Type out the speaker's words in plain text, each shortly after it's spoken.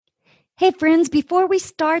Hey friends, before we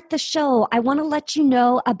start the show, I want to let you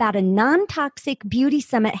know about a non-toxic beauty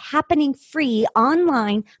summit happening free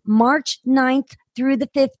online March 9th through the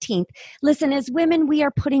 15th. Listen, as women, we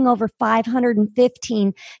are putting over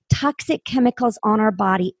 515 toxic chemicals on our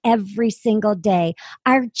body every single day.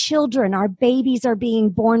 Our children, our babies are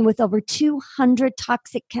being born with over 200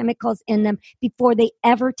 toxic chemicals in them before they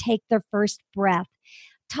ever take their first breath.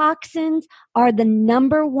 Toxins are the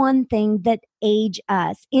number one thing that age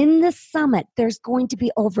us. In the summit, there's going to be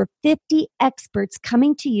over 50 experts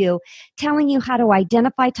coming to you, telling you how to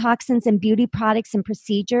identify toxins in beauty products and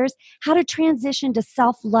procedures, how to transition to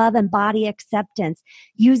self-love and body acceptance,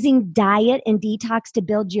 using diet and detox to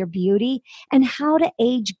build your beauty, and how to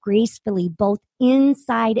age gracefully, both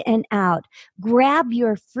inside and out. Grab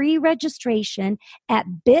your free registration at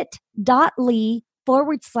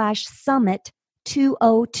bit.ly/summit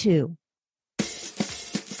 202.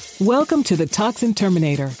 Welcome to the Toxin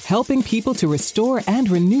Terminator, helping people to restore and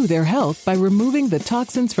renew their health by removing the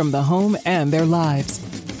toxins from the home and their lives.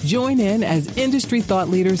 Join in as industry thought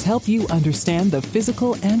leaders help you understand the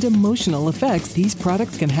physical and emotional effects these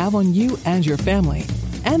products can have on you and your family,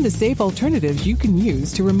 and the safe alternatives you can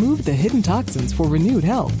use to remove the hidden toxins for renewed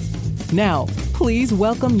health. Now, please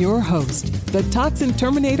welcome your host, the Toxin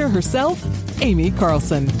Terminator herself, Amy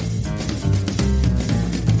Carlson.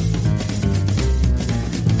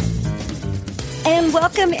 And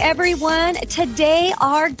welcome, everyone. Today,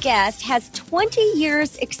 our guest has 20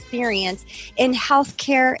 years experience in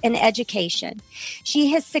healthcare and education. She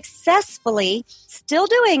has successfully, still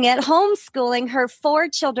doing it, homeschooling her 4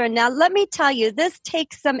 children. Now, let me tell you, this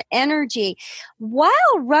takes some energy.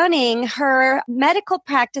 While running her medical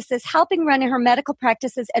practices, helping run her medical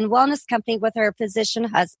practices and wellness company with her physician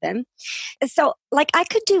husband. So, I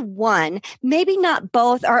could do one, maybe not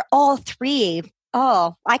both or all 3.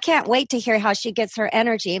 Oh, I can't wait to hear how she gets her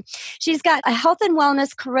energy. She's got a health and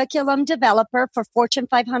wellness curriculum developer for Fortune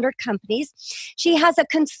 500 companies. She has a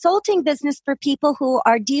consulting business for people who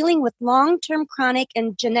are dealing with long-term chronic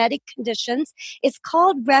and genetic conditions. It's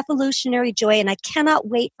called Revolutionary Joy, and I cannot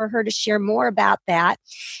wait for her to share more about that.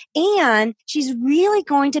 And she's really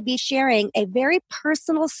going to be sharing a very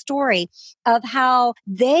personal story of how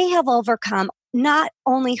they have overcome. Not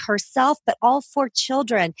only herself, but all 4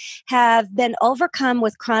 children have been overcome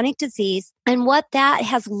with chronic disease and what that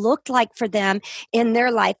has looked like for them in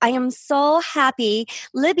their life. I am so happy,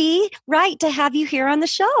 Libby, Wright, to have you here on the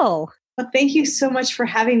show. Well, thank you so much for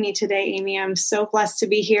having me today, Amy. I'm so blessed to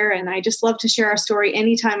be here, and I just love to share our story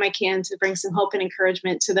anytime I can to bring some hope and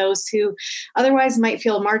encouragement to those who otherwise might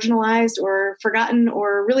feel marginalized or forgotten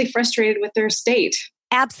or really frustrated with their state.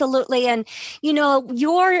 Absolutely. And,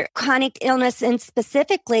 your chronic illness, and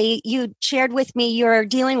specifically, you shared with me you're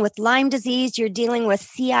dealing with Lyme disease, you're dealing with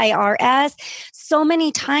CIRS. So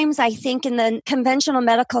many times, I think in the conventional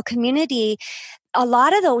medical community, a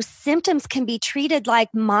lot of those symptoms can be treated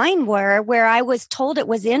like mine were, where I was told it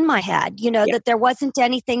was in my head, that there wasn't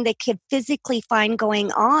anything they could physically find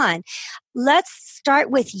going on. Let's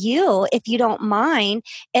start with you, if you don't mind,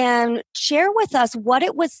 and share with us what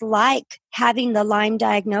it was like having the Lyme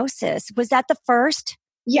diagnosis. Was that the first?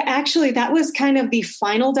 Yeah, actually, that was kind of the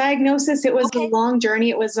final diagnosis. It was a long journey.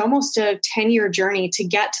 It was almost a 10-year journey to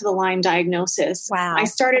get to the Lyme diagnosis. Wow. I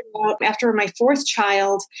started out after my 4th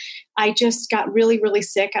child. I just got really, really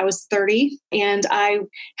sick. I was 30, and I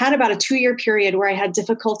had about a 2-year period where I had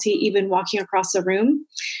difficulty even walking across a room.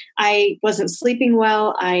 I wasn't sleeping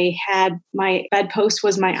well. I had my bedpost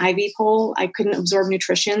was my IV pole. I couldn't absorb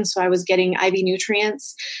nutrition, so I was getting IV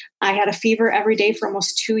nutrients. I had a fever every day for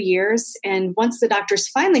almost 2 years. And once the doctors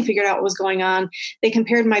finally figured out what was going on, they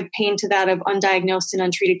compared my pain to that of undiagnosed and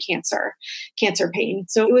untreated cancer pain.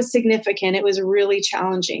 So it was significant. It was really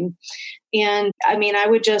challenging. And I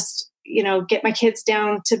would just, get my kids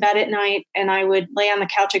down to bed at night, and I would lay on the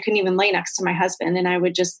couch. I couldn't even lay next to my husband. And I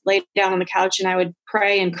would just lay down on the couch and I would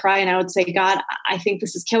pray and cry. And I would say, God, I think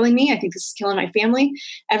this is killing me. I think this is killing my family.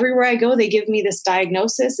 Everywhere I go, they give me this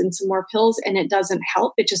diagnosis and some more pills, and it doesn't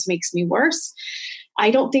help. It just makes me worse.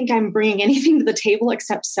 I don't think I'm bringing anything to the table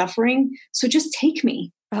except suffering. So just take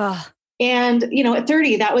me. And, at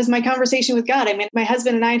 30, that was my conversation with God. My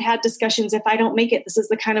husband and I had discussions. If I don't make it, this is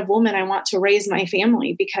the kind of woman I want to raise my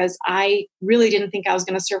family, because I really didn't think I was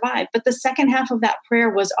going to survive. But the second half of that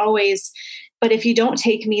prayer was always, but if you don't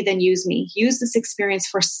take me, then use me. Use this experience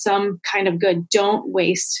for some kind of good. Don't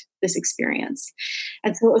waste this experience.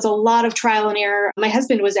 And so it was a lot of trial and error. My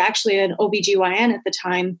husband was actually an OBGYN at the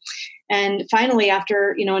time. And finally,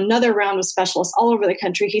 after, another round of specialists all over the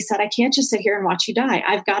country, he said, I can't just sit here and watch you die.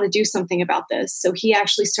 I've got to do something about this. So he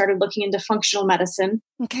actually started looking into functional medicine.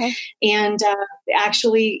 Okay. And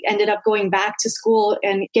actually ended up going back to school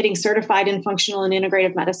and getting certified in functional and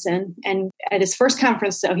integrative medicine. And at his first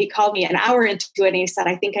conference, though, he called me an hour into it and he said,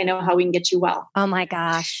 I think I know how we can get you well. Oh my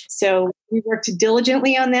gosh. So we worked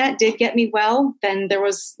diligently on that, did get me well. Then there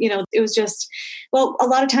was, it was just, well, a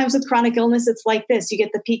lot of times with chronic illness, it's like this. You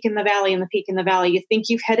get the peak in the valley and the peak in the valley. You think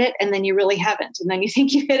you've hit it and then you really haven't. And then you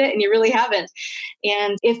think you've hit it and you really haven't.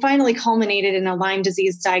 And it finally culminated in a Lyme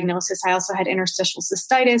disease diagnosis. I also had interstitial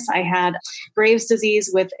cystitis. I had Graves' disease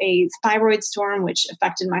with a thyroid storm, which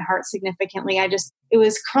affected my heart significantly. It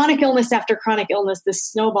was chronic illness after chronic illness, this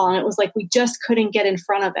snowball. And it was like, we just couldn't get in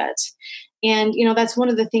front of it. And, that's one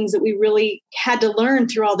of the things that we really had to learn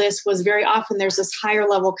through all this was very often there's this higher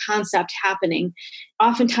level concept happening.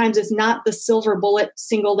 Oftentimes it's not the silver bullet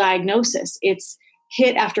single diagnosis. It's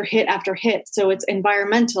hit after hit after hit. So it's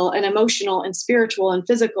environmental and emotional and spiritual and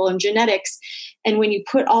physical and genetics. And when you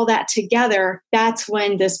put all that together, that's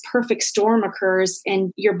when this perfect storm occurs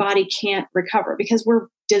and your body can't recover because we're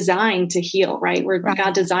designed to heal, right?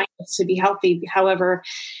 God designed us to be healthy. However,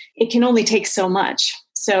 it can only take so much.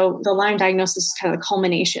 So the Lyme diagnosis is kind of the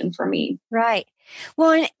culmination for me. Right.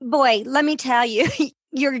 Well, boy, let me tell you,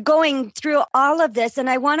 you're going through all of this and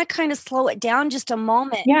I want to kind of slow it down just a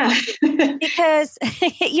moment. Yeah. Because,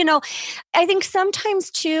 I think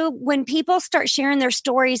sometimes too, when people start sharing their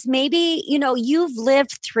stories, maybe, you've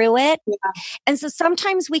lived through it. Yeah. And so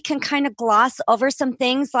sometimes we can kind of gloss over some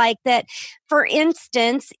things like that. For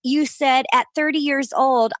instance, you said at 30 years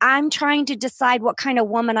old, I'm trying to decide what kind of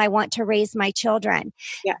woman I want to raise my children.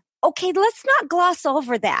 Yeah. Okay, let's not gloss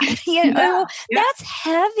over that. That's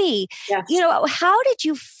heavy. Yes. How did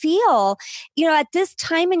you feel, at this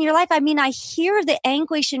time in your life? I mean, I hear the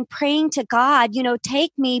anguish in praying to God,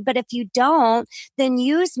 take me, but if you don't, then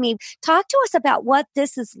use me. Talk to us about what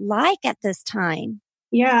this is like at this time.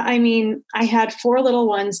 Yeah, I mean, I had 4 little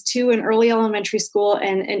ones, 2 in early elementary school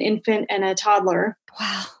and an infant and a toddler.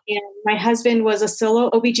 Wow. And my husband was a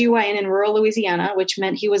solo OBGYN in rural Louisiana, which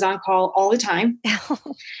meant he was on call all the time.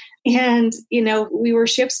 And, we were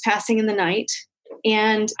ships passing in the night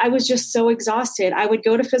and I was just so exhausted. I would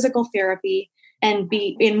go to physical therapy and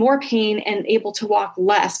be in more pain and able to walk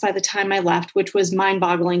less by the time I left, which was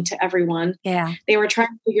mind-boggling to everyone. Yeah. They were trying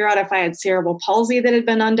to figure out if I had cerebral palsy that had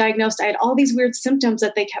been undiagnosed. I had all these weird symptoms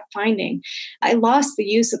that they kept finding. I lost the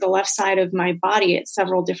use of the left side of my body at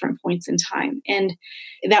several different points in time. And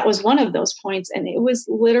that was one of those points. And it was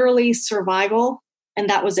literally survival. And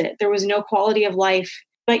that was it. There was no quality of life.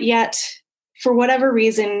 But yet, for whatever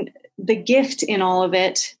reason, the gift in all of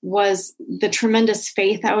it was the tremendous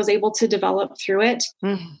faith I was able to develop through it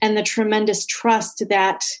and the tremendous trust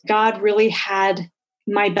that God really had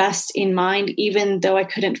my best in mind, even though I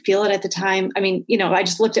couldn't feel it at the time. I mean, I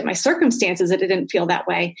just looked at my circumstances and it didn't feel that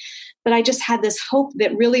way. But I just had this hope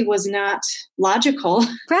that really was not logical,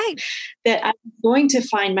 right? That I was going to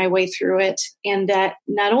find my way through it. And that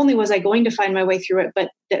not only was I going to find my way through it, but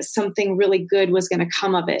that something really good was going to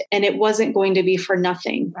come of it. And it wasn't going to be for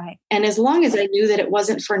nothing. Right. And as long as I knew that it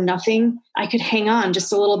wasn't for nothing, I could hang on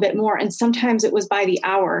just a little bit more. And sometimes it was by the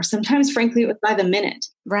hour. Sometimes, frankly, it was by the minute.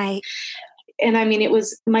 Right. And I mean,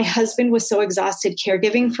 my husband was so exhausted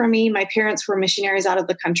caregiving for me. My parents were missionaries out of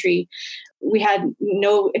the country. We had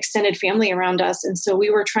no extended family around us. And so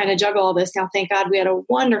we were trying to juggle all this. Now, thank God we had a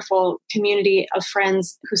wonderful community of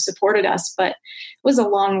friends who supported us, but it was a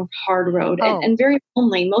long, hard road and very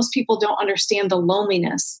lonely. Most people don't understand the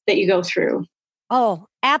loneliness that you go through. Oh,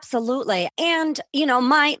 absolutely. And,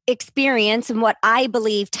 my experience and what I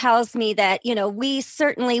believe tells me that, we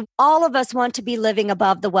certainly, all of us want to be living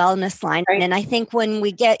above the wellness line. Right. And I think when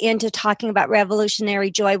we get into talking about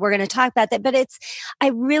revolutionary joy, we're going to talk about that. But I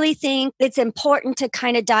really think it's important to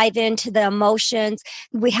kind of dive into the emotions.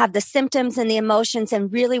 We have the symptoms and the emotions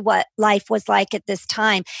and really what life was like at this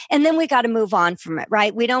time. And then we got to move on from it,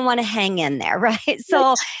 right? We don't want to hang in there, right?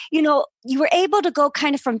 So, you were able to go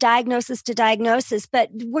kind of from diagnosis to diagnosis, but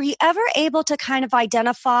were you ever able to kind of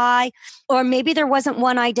identify, or maybe there wasn't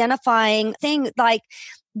one identifying thing like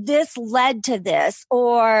this led to this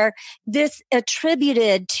or this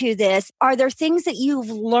attributed to this? Are there things that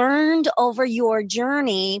you've learned over your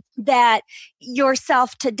journey that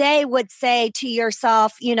yourself today would say to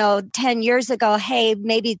yourself, 10 years ago, hey,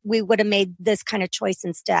 maybe we would have made this kind of choice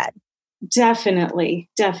instead? Definitely.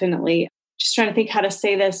 Just trying to think how to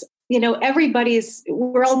say this.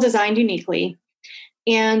 We're all designed uniquely.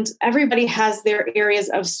 And everybody has their areas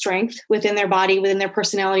of strength within their body, within their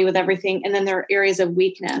personality, with everything. And then there are areas of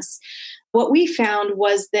weakness. what we found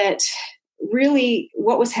was that really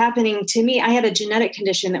what was happening to me, I had a genetic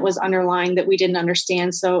condition that was underlying that we didn't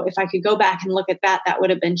understand. So if I could go back and look at that, that would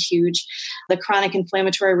have been huge. The chronic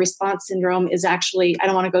inflammatory response syndrome is actually, I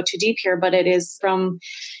don't want to go too deep here, but it is from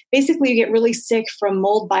basically you get really sick from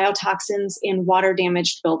mold biotoxins in water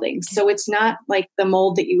damaged buildings. So it's not like the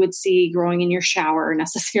mold that you would see growing in your shower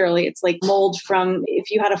necessarily. It's like mold from if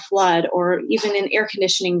you had a flood or even in air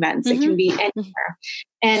conditioning vents, it can be anywhere.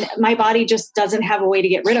 And my body just doesn't have a way to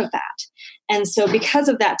get rid of that. And so because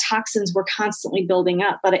of that, toxins were constantly building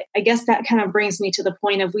up. But I guess that kind of brings me to the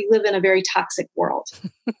point of we live in a very toxic world.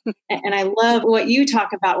 And I love what you talk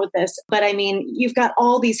about with this. But I mean, you've got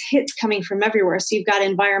all these hits coming from everywhere. So you've got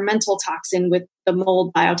environmental toxin with the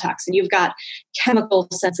mold biotoxin. You've got chemical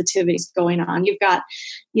sensitivities going on. You've got,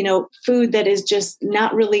 food that is just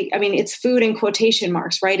not really, I mean, it's food in quotation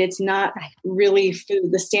marks, right? It's not really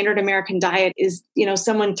food. The standard American diet is,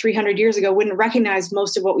 someone 300 years ago wouldn't recognize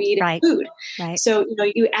most of what we eat as food. Right. So,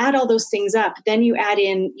 you add all those things up, then you add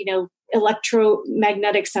in,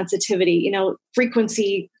 electromagnetic sensitivity,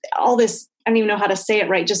 frequency, all this, I don't even know how to say it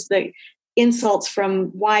right. Just the insults from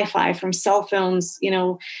Wi-Fi, from cell phones,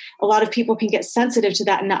 a lot of people can get sensitive to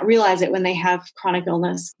that and not realize it when they have chronic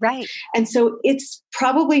illness. Right. And so it's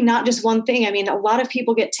probably not just one thing. I mean, a lot of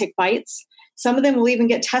people get tick bites. Some of them will even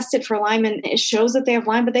get tested for Lyme and it shows that they have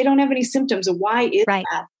Lyme, but they don't have any symptoms. Why is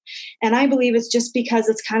that? And I believe it's just because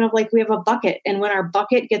it's kind of like we have a bucket. And when our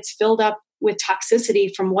bucket gets filled up with toxicity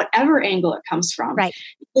from whatever angle it comes from,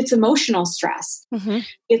 it's emotional stress.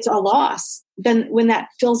 It's a loss. Then when that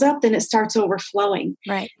fills up, then it starts overflowing.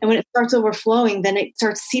 Right. And when it starts overflowing, then it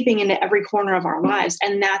starts seeping into every corner of our lives.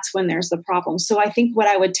 And that's when there's the problem. So I think what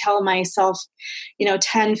I would tell myself,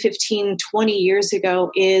 10, 15, 20 years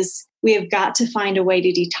ago is we have got to find a way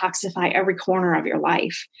to detoxify every corner of your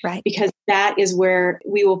life. Right. Because that is where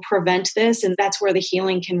we will prevent this. And that's where the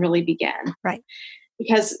healing can really begin. Right.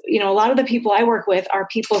 Because, a lot of the people I work with are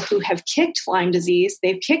people who have kicked Lyme disease.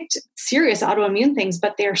 They've kicked serious autoimmune things,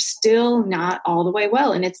 but they're still not all the way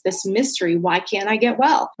well. And it's this mystery. Why can't I get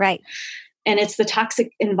well? Right. And it's the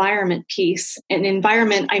toxic environment piece. And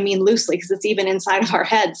environment, I mean loosely, because it's even inside of our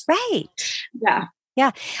heads. Right. Yeah.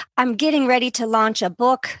 Yeah. I'm getting ready to launch a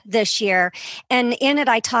book this year. And in it,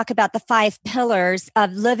 I talk about the 5 pillars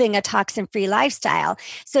of living a toxin-free lifestyle.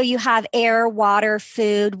 So you have air, water,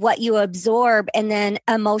 food, what you absorb, and then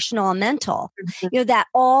emotional and mental. That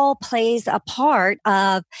all plays a part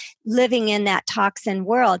of living in that toxin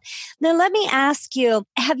world. Now, let me ask you,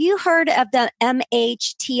 have you heard of the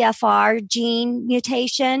MHTFR gene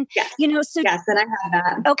mutation? Yes. Yes, and I have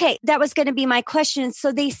that. Okay. That was going to be my question.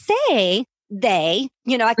 So they say,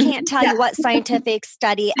 I can't tell you what scientific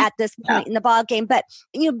study at this point in the ballgame, but,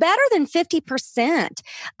 better than 50%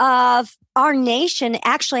 of our nation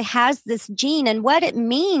actually has this gene. And what it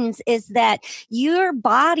means is that your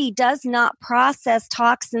body does not process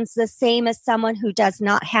toxins the same as someone who does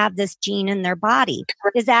not have this gene in their body.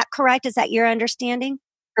 Is that correct? Is that your understanding?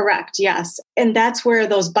 Correct. Yes. And that's where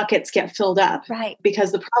those buckets get filled up. Right.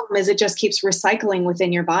 Because the problem is it just keeps recycling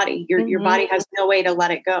within your body. Your body has no way to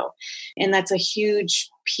let it go. And that's a huge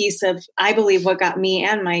piece of, I believe, what got me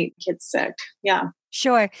and my kids sick. Yeah.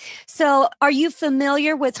 Sure. So are you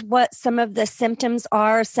familiar with what some of the symptoms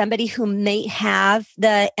are? Somebody who may have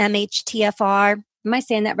the MHTFR. Am I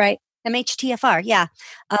saying that right? MHTFR. Yeah.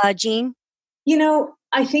 Gene?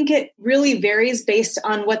 I think it really varies based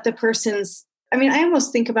on what the person's, I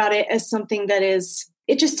almost think about it as something that is,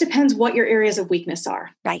 it just depends what your areas of weakness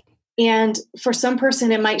are. Right. And for some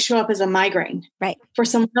person, it might show up as a migraine. Right. For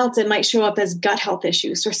someone else, it might show up as gut health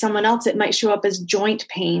issues. For someone else, it might show up as joint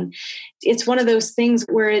pain. It's one of those things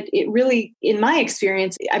where it really, in my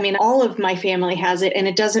experience, all of my family has it and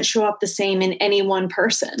it doesn't show up the same in any one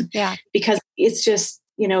person. Yeah. Because it's just,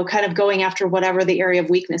 kind of going after whatever the area of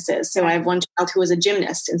weakness is. So I have one child who was a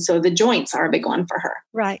gymnast. And so the joints are a big one for her.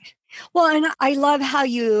 Right. Well, and I love how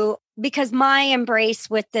because my embrace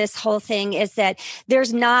with this whole thing is that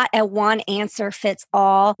there's not a one answer fits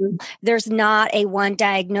all. There's not a one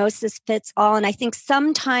diagnosis fits all. And I think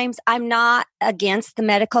sometimes I'm not against the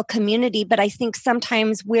medical community, but I think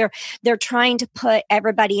sometimes they're trying to put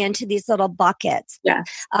everybody into these little buckets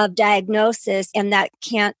of diagnosis. And that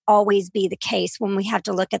can't always be the case when we have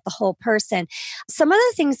to look at the whole person. Some of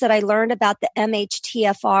the things that I learned about the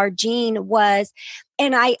MHTFR gene was,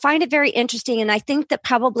 and I find it very interesting, and I think that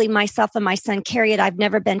probably myself and my son carry it. I've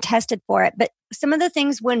never been tested for it. But some of the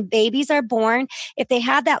things when babies are born, if they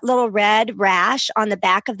have that little red rash on the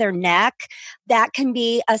back of their neck, that can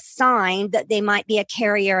be a sign that they might be a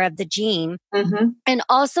carrier of the gene. And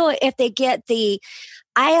also if they get the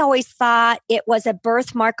I always thought it was a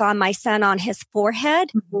birthmark on my son on his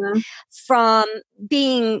forehead from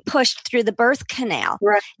being pushed through the birth canal.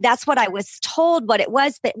 Right. That's what I was told what it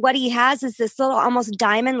was. But what he has is this little almost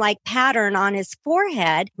diamond-like pattern on his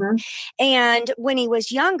forehead. And when he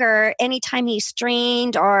was younger, anytime he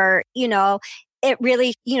strained or, it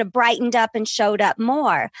really, brightened up and showed up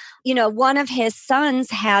more. One of his sons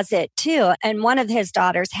has it too, and one of his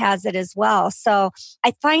daughters has it as well. So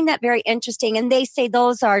I find that very interesting. And they say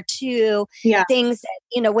those are two things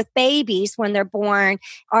that, with babies when they're born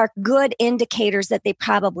are good indicators that they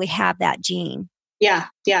probably have that gene. Yeah.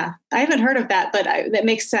 Yeah. I haven't heard of that, but that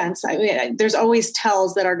makes sense. I mean, there's always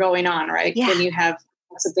tells that are going on, right? Yeah. When you have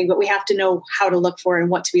something, but we have to know how to look for and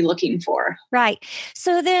what to be looking for. Right.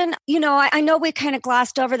 So then, I know we kind of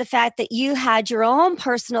glossed over the fact that you had your own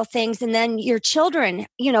personal things and then your children,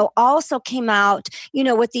 also came out,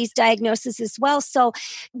 with these diagnoses as well. So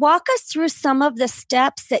walk us through some of the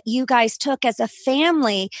steps that you guys took as a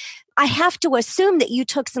family. I have to assume that you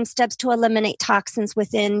took some steps to eliminate toxins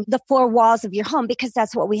within the four walls of your home because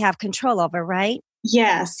that's what we have control over, right?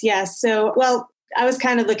 Yes. So, I was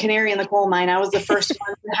kind of the canary in the coal mine. I was the first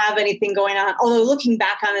one to have anything going on. Although looking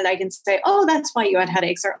back on it, I can say, oh, that's why you had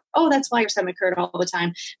headaches, or, oh, that's why your stomach hurt all the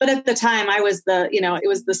time. But at the time I was it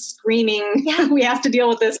was the screaming, we have to deal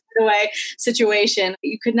with this right away situation.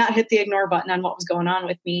 You could not hit the ignore button on what was going on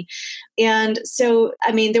with me. And so,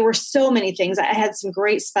 there were so many things. I had some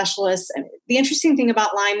great specialists. And the interesting thing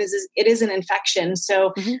about Lyme is it is an infection.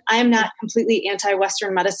 So I am not completely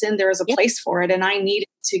anti-Western medicine. There is a place for it. And I needed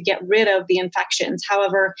to get rid of the infections.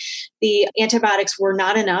 However, the antibiotics were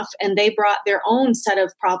not enough and they brought their own set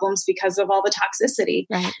of problems because of all the toxicity.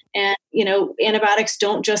 Right. And, antibiotics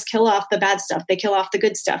don't just kill off the bad stuff. They kill off the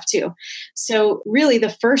good stuff too. So really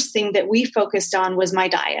the first thing that we focused on was my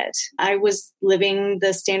diet. I was living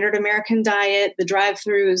the standard American diet, the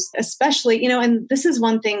drive-thrus, especially, and this is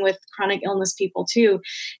one thing with chronic illness people too.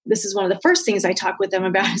 This is one of the first things I talk with them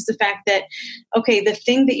about is the fact that, okay, the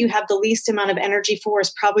thing that you have the least amount of energy for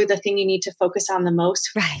is probably the thing you need to focus on the most.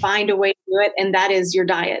 Right. Find a way to do it. And that is your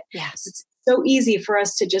diet. Yes. It's so easy for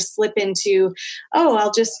us to just slip into, oh,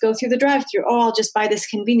 I'll just go through the drive-thru. Oh, I'll just buy this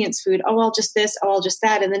convenience food. Oh, I'll just this. Oh, I'll just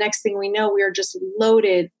that. And the next thing we know, we are just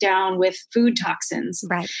loaded down with food toxins.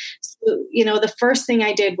 Right. So, the first thing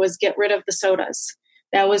I did was get rid of the sodas.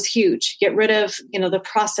 That was huge. Get rid of, the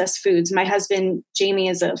processed foods. My husband, Jamie,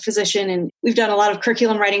 is a physician and we've done a lot of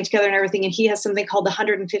curriculum writing together and everything. And he has something called the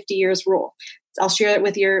 150 years rule. I'll share it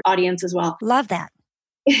with your audience as well. Love that.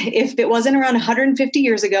 If it wasn't around 150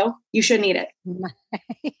 years ago, you shouldn't eat it.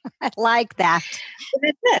 I like that.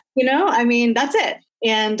 That's it. That's it.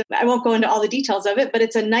 And I won't go into all the details of it, but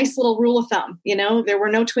it's a nice little rule of thumb. There were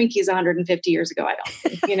no Twinkies 150 years ago, I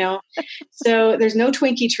don't think, So there's no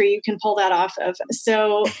Twinkie tree you can pull that off of.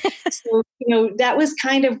 So that was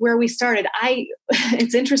kind of where we started.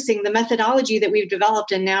 It's interesting, the methodology that we've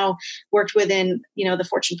developed and now worked within, the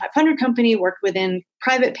Fortune 500 company, worked within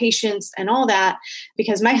private patients and all that,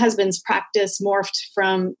 because my husband's practice morphed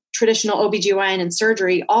from traditional OBGYN and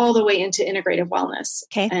surgery all the way into integrative wellness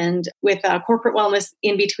and with corporate wellness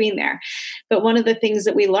in between there. But one of the things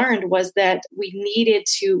that we learned was that we needed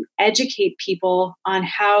to educate people on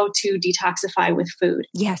how to detoxify with food.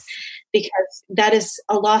 Yes. Because that is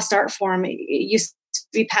a lost art form. It used to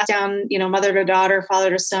be passed down, mother to daughter, father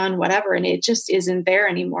to son, whatever, and it just isn't there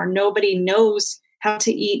anymore. Nobody knows how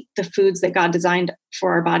to eat the foods that God designed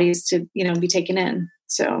for our bodies to, be taken in.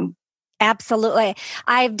 So Absolutely.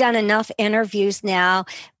 I've done enough interviews now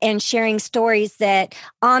and sharing stories that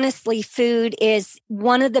honestly, food is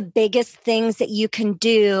one of the biggest things that you can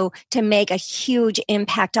do to make a huge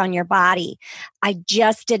impact on your body. I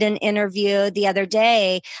just did an interview the other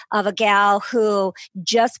day of a gal who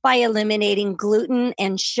just by eliminating gluten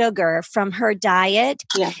and sugar from her diet,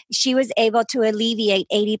 she was able to alleviate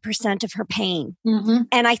 80% of her pain. Mm-hmm.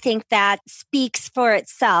 And I think that speaks for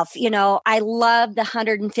itself. I love the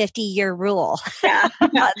 150-year rule. Yeah.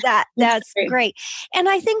 That's great. And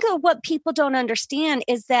I think what people don't understand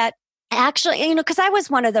is that actually, because I was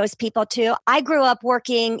one of those people too. I grew up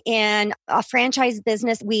working in a franchise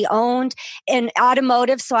business. We owned an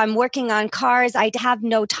automotive. So I'm working on cars. I have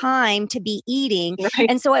no time to be eating. Right.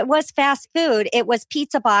 And so it was fast food. It was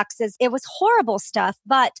pizza boxes. It was horrible stuff.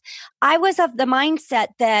 But I was of the mindset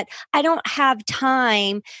that I don't have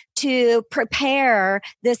time to prepare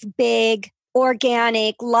this big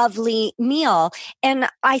organic, lovely meal. And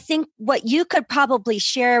I think what you could probably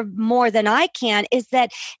share more than I can is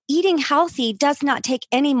that eating healthy does not take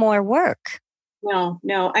any more work.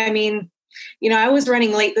 No. I mean, I was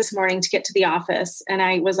running late this morning to get to the office, and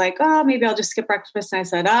I was like, oh, maybe I'll just skip breakfast. And I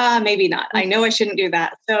said, maybe not. I know I shouldn't do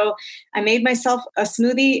that. So I made myself a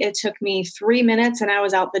smoothie. It took me 3 minutes and I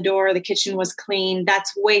was out the door. The kitchen was clean.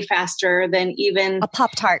 That's way faster than even a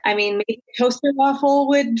Pop-Tart. I mean, maybe a toaster waffle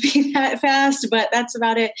would be that fast, but that's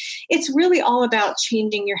about it. It's really all about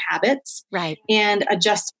changing your habits, right, and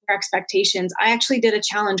adjusting your expectations. I actually did a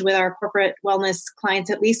challenge with our corporate wellness clients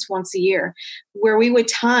at least once a year, where we would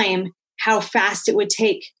time how fast it would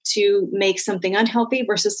take to make something unhealthy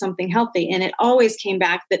versus something healthy. And it always came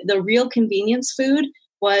back that the real convenience food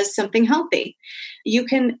was something healthy. You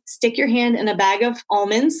can stick your hand in a bag of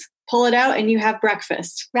almonds, pull it out, and you have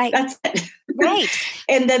breakfast. Right. That's it. Right.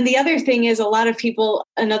 And then the other thing is, a lot of people,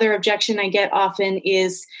 another objection I get often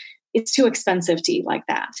is it's too expensive to eat like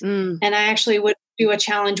that. And I actually would do a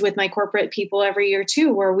challenge with my corporate people every year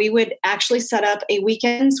too, where we would actually set up a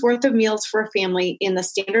weekend's worth of meals for a family in the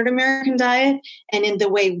standard American diet and in the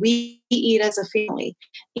way we eat as a family.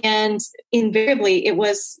 And invariably, it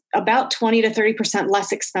was about 20 to 30%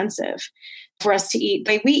 less expensive for us to eat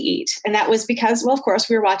the way we eat. And that was because, well, of course,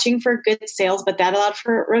 we were watching for good sales, but that allowed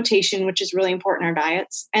for rotation, which is really important in our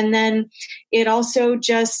diets. And then it also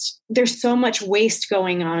just, there's so much waste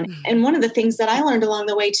going on. And one of the things that I learned along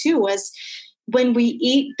the way too was when we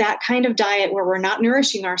eat that kind of diet where we're not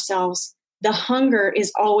nourishing ourselves, the hunger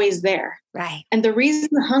is always there. Right. And the reason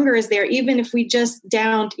the hunger is there, even if we just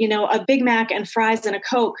downed, a Big Mac and fries and a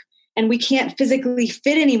Coke, and we can't physically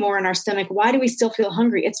fit anymore in our stomach, why do we still feel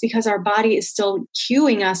hungry? It's because our body is still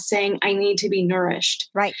cueing us saying, I need to be nourished.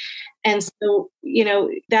 Right. And so,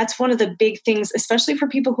 that's one of the big things, especially for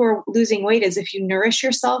people who are losing weight, is if you nourish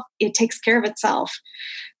yourself, it takes care of itself.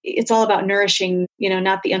 It's all about nourishing,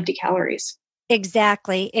 not the empty calories.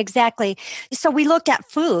 Exactly. So we looked at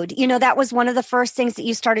food. That was one of the first things that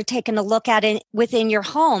you started taking a look at within your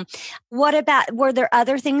home. What about, were there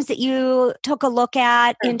other things that you took a look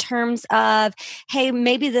at in terms of, hey,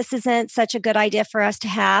 maybe this isn't such a good idea for us to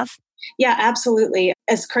have? Yeah, absolutely.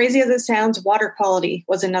 As crazy as it sounds, water quality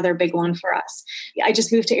was another big one for us. I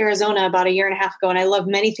just moved to Arizona about a year and a half ago, and I love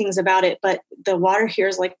many things about it, but the water here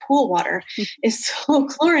is like pool water. It's so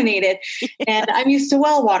chlorinated. And I'm used to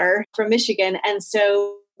well water from Michigan. And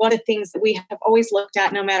so one of the things that we have always looked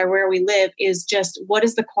at, no matter where we live, is just what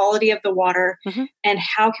is the quality of the water and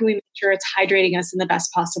how can we make sure it's hydrating us in the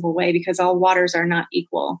best possible way, because all waters are not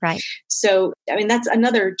equal. Right. So, that's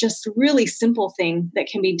another just really simple thing that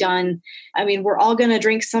can be done. We're all going to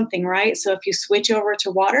drink something, right? So if you switch over to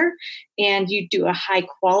water and you do a high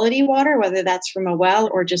quality water, whether that's from a well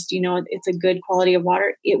or just, it's a good quality of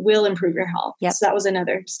water, it will improve your health. Yep. So that was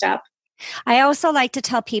another step. I also like to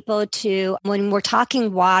tell people when we're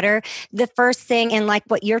talking water, the first thing, and like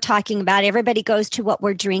what you're talking about, everybody goes to what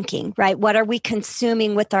we're drinking, right? What are we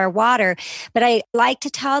consuming with our water? But I like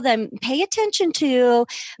to tell them, pay attention to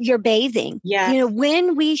your bathing. Yeah.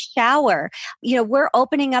 When we shower, we're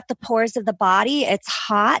opening up the pores of the body. It's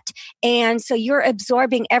hot. And so you're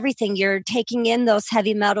absorbing everything. You're taking in those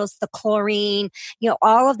heavy metals, the chlorine,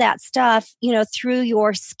 all of that stuff, through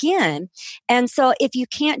your skin. And so if you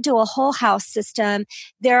can't do a whole house system,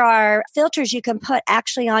 there are filters you can put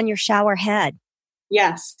actually on your shower head.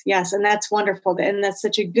 Yes. And that's wonderful. And that's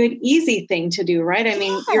such a good, easy thing to do, right?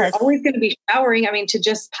 You're always going to be showering. To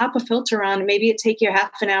just pop a filter on, maybe it take you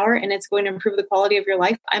half an hour and it's going to improve the quality of your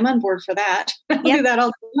life. I'm on board for that. I'll do that all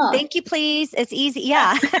day long. Thank you, please. It's easy.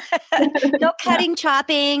 Yeah. No cutting,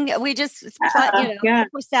 chopping. We just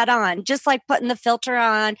push that on, just like putting the filter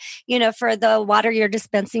on, for the water you're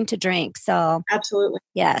dispensing to drink. So absolutely.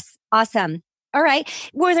 Yes. Awesome. All right.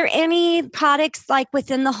 Were there any products like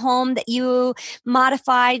within the home that you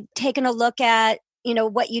modified, taking a look at,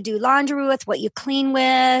 what you do laundry with, what you clean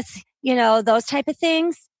with, those type of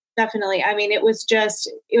things? Definitely. It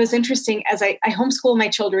was interesting as I homeschool my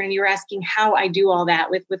children. You were asking how I do all that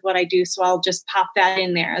with what I do. So I'll just pop that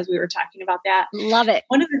in there as we were talking about that. Love it.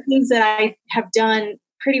 One of the things that I have done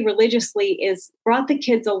pretty religiously is brought the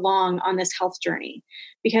kids along on this health journey,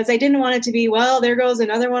 because I didn't want it to be, well, there goes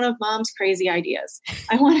another one of mom's crazy ideas.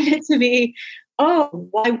 I wanted it to be, oh,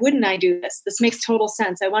 why wouldn't I do this? This makes total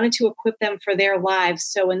sense. I wanted to equip them for their lives.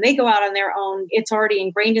 So when they go out on their own, it's already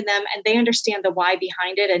ingrained in them and they understand the why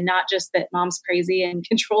behind it, and not just that mom's crazy and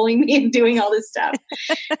controlling me and doing all this stuff.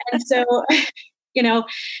 And so,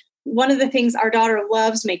 one of the things, our daughter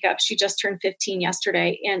loves makeup. She just turned 15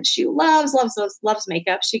 yesterday, and she loves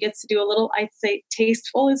makeup. She gets to do a little, I'd say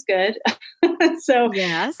tasteful is good. So,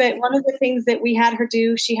 yes. But one of the things that we had her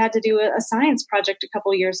do, she had to do a science project a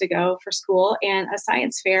couple years ago for school and a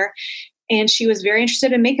science fair. And she was very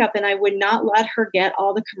interested in makeup, and I would not let her get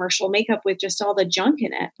all the commercial makeup with just all the junk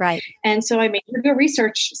in it. Right. And so I made her do a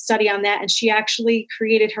research study on that. And she actually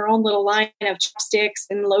created her own little line of chapsticks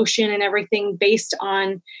and lotion and everything based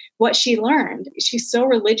on what she learned. She's so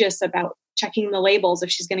religious about checking the labels if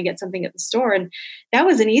she's going to get something at the store. And that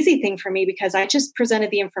was an easy thing for me because I just presented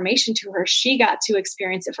the information to her. She got to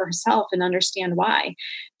experience it for herself and understand why.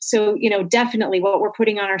 So, definitely what we're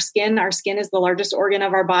putting on our skin is the largest organ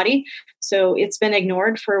of our body. So it's been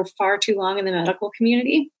ignored for far too long in the medical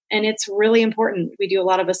community. And it's really important. We do a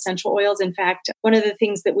lot of essential oils. In fact, one of the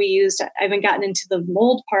things that we used, I haven't gotten into the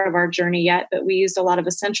mold part of our journey yet, but we used a lot of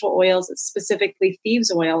essential oils, specifically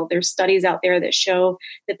thieves oil. There's studies out there that show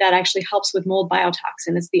that actually helps with mold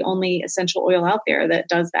biotoxin. It's the only essential oil out there that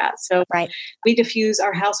does that. So we diffuse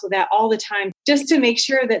our house with that all the time just to make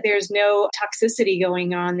sure that there's no toxicity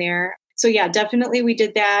going on there. So yeah, definitely we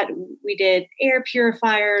did that. We did air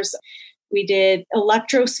purifiers. We did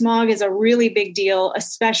electrosmog is a really big deal,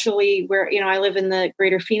 especially where, I live in the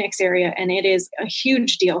greater Phoenix area, and it is a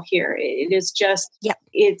huge deal here. It is just,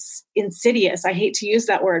 it's insidious. I hate to use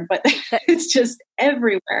that word, but it's just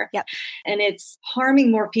everywhere. Yep. And it's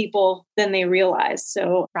harming more people than they realize.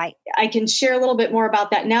 So I can share a little bit more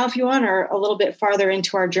about that now if you want, or a little bit farther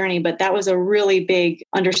into our journey, but that was a really big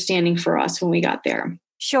understanding for us when we got there.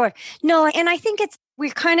 Sure. No, and I think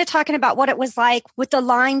we're kind of talking about what it was like with the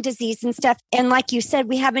Lyme disease and stuff. And like you said,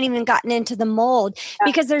 we haven't even gotten into the mold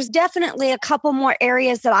because there's definitely a couple more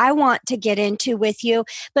areas that I want to get into with you.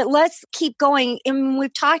 But let's keep going. And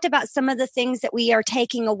we've talked about some of the things that we are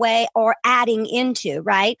taking away or adding into,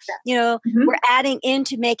 right? We're adding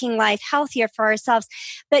into making life healthier for ourselves.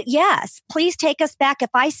 But yes, please take us back.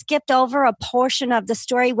 If I skipped over a portion of the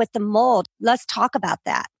story with the mold, let's talk about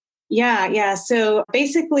that. Yeah. So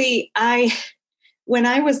basically, when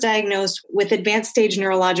I was diagnosed with advanced stage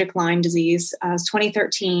neurologic Lyme disease, it was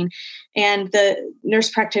 2013, and the nurse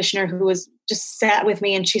practitioner who was just sat with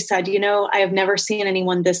me and she said, I have never seen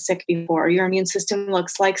anyone this sick before. Your immune system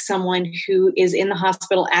looks like someone who is in the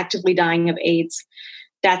hospital actively dying of AIDS.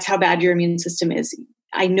 That's how bad your immune system is.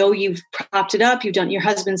 I know you've propped it up. Your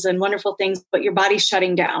husband's done wonderful things, but your body's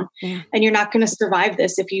shutting down and you're not going to survive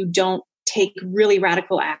this if you don't take really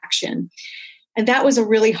radical action. And that was a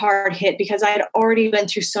really hard hit because I had already been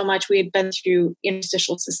through so much. We had been through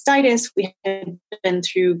interstitial cystitis. We had been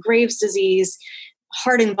through Graves' disease,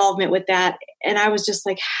 heart involvement with that. And I was just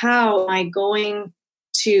like, how am I going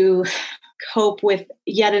to cope with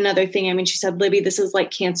yet another thing? I mean, she said, Libby, this is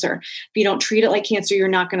like cancer. If you don't treat it like cancer, you're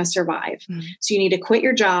not going to survive. So you need to quit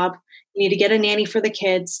your job. You need to get a nanny for the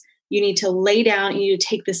kids. You need to lay down. You need to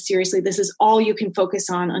take this seriously. This is all you can focus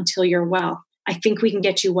on until you're well. I think we can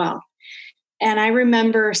get you well. And I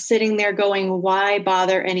remember sitting there going, why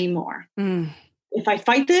bother anymore? If I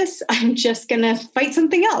fight this, I'm just going to fight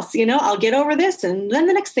something else. I'll get over this and then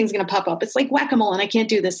the next thing's going to pop up. It's like whack-a-mole and I can't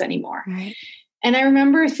do this anymore. Right. And I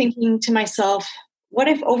remember thinking to myself, what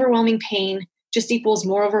if overwhelming pain just equals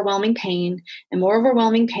more overwhelming pain and more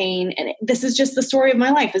overwhelming pain? And this is just the story of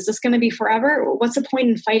my life. Is this going to be forever? What's the point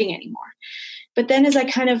in fighting anymore? But then as I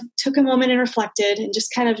kind of took a moment and reflected and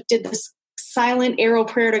just kind of did this silent arrow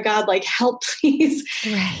prayer to God, like, help, please.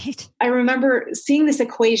 Right. I remember seeing this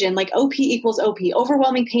equation, like OP equals OP,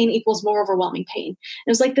 overwhelming pain equals more overwhelming pain. It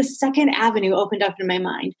was like the second avenue opened up in my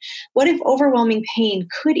mind. What if overwhelming pain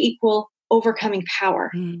could equal overcoming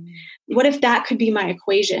power? What if that could be my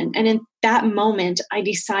equation? And in that moment, I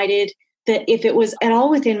decided that if it was at all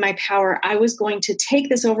within my power, I was going to take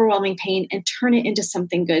this overwhelming pain and turn it into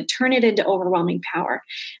something good, turn it into overwhelming power.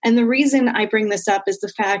 And the reason I bring this up is the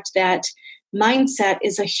fact that mindset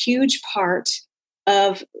is a huge part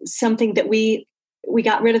of something that we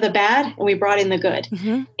got rid of the bad and we brought in the good.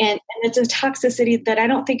 And it's a toxicity that I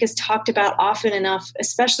don't think is talked about often enough,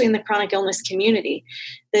 especially in the chronic illness community.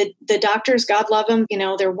 The doctors, God love them,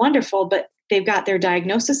 they're wonderful, but they've got their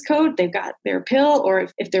diagnosis code, they've got their pill, or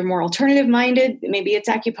if they're more alternative minded, maybe it's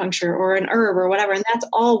acupuncture or an herb or whatever. And that's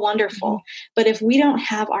all wonderful. But if we don't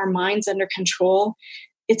have our minds under control,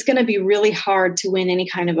 it's going to be really hard to win any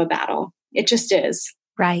kind of a battle. It just is.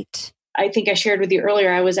 Right. I think I shared with you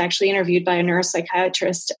earlier, I was actually interviewed by a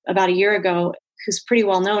neuropsychiatrist about a year ago who's pretty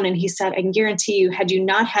well known. And he said, I can guarantee you, had you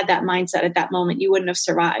not had that mindset at that moment, you wouldn't have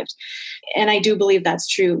survived. And I do believe that's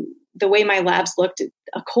true. The way my labs looked,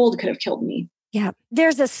 a cold could have killed me. Yeah.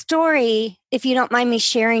 There's a story, if you don't mind me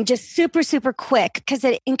sharing, just super, super quick, because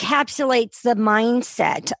it encapsulates the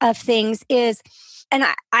mindset of things and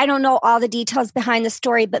I don't know all the details behind the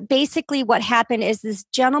story, but basically what happened is this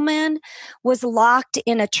gentleman was locked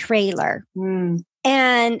in a trailer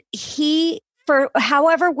and he for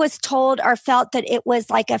however was told or felt that it was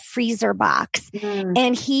like a freezer box.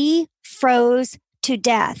 And he froze to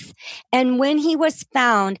death. And when he was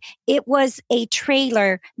found, it was a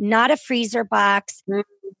trailer, not a freezer box.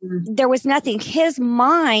 There was nothing. His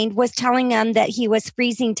mind was telling him that he was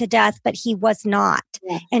freezing to death, but he was not.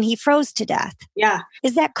 And he froze to death. Yeah.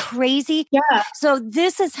 Is that crazy? Yeah. So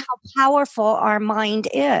this is how powerful our mind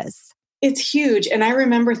is. It's huge. And I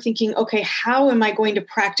remember thinking, okay, how am I going to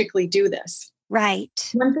practically do this?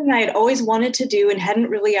 Right. One thing I had always wanted to do and hadn't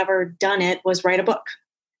really ever done it was write a book.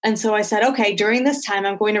 And so I said, okay, during this time,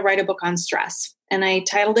 I'm going to write a book on stress. And I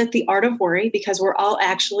titled it The Art of Worry, because we're all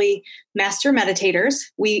actually master meditators.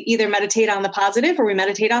 We either meditate on the positive or we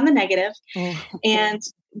meditate on the negative. And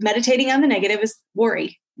meditating on the negative is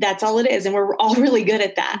worry. That's all it is. And we're all really good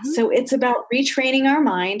at that. So it's about retraining our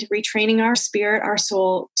mind, retraining our spirit, our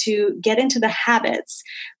soul to get into the habits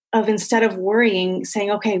of, instead of worrying, saying,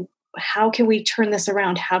 okay, how can we turn this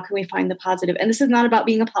around? How can we find the positive? And this is not about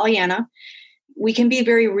being a Pollyanna. We can be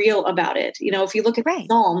very real about it. You know, if you look at the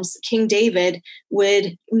Psalms, King David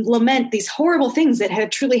would lament these horrible things that had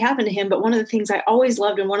truly happened to him. But one of the things I always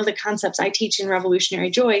loved, and one of the concepts I teach in Revolutionary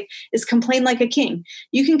Joy, is complain like a king.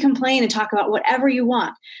 You can complain and talk about whatever you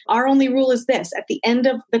want. Our only rule is this: at the end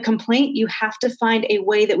of the complaint, you have to find a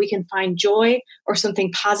way that we can find joy or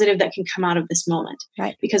something positive that can come out of this moment.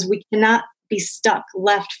 Right. Because we cannot be stuck,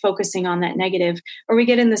 left focusing on that negative, or we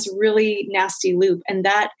get in this really nasty loop. And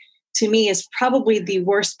that, to me, is probably the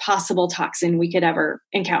worst possible toxin we could ever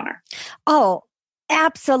encounter. Oh,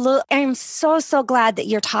 absolutely. I'm so glad that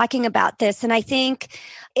you're talking about this. And I think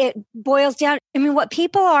it boils down. I mean, what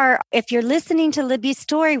people are, if you're listening to Libby's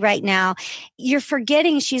story right now, you're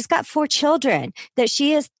forgetting she's got 4 children that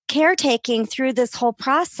she is caretaking through this whole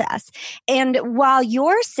process. And while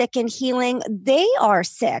you're sick and healing, they are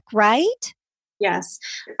sick, right? Yes.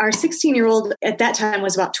 Our 16-year-old at that time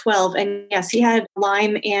was about 12. And yes, he had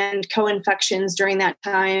Lyme and co-infections during that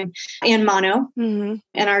time and mono. And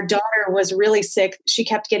our daughter was really sick. She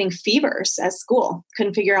kept getting fevers at school.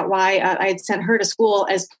 Couldn't figure out why. I had sent her to school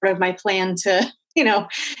as part of my plan to,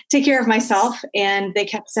 take care of myself. And they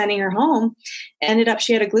kept sending her home. Ended up,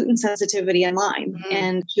 she had a gluten sensitivity and Lyme.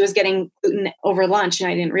 And she was getting gluten over lunch and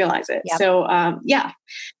I didn't realize it.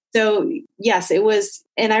 So, yes, it was.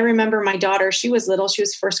 And I remember my daughter, she was little, she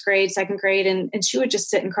was first grade, second grade, and she would just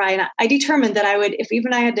sit and cry. And I determined that I would, if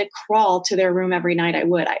even I had to crawl to their room every night, I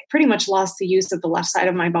would. I pretty much lost the use of the left side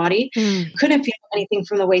of my body. Couldn't feel anything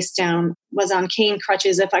from the waist down, was on cane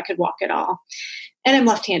crutches if I could walk at all. And I'm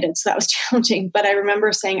left-handed, so that was challenging. But I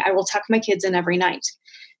remember saying, I will tuck my kids in every night.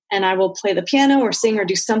 And I will play the piano or sing or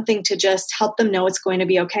do something to just help them know it's going to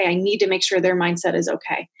be okay. I need to make sure their mindset is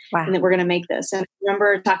okay and that we're going to make this. And I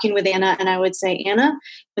remember talking with Anna and I would say, Anna,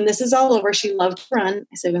 when this is all over, she loved to run.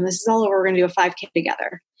 I said, when this is all over, we're going to do a 5K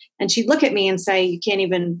together. And she'd look at me and say, you can't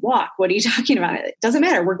even walk. What are you talking about? It doesn't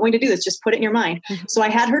matter. We're going to do this. Just put it in your mind. So I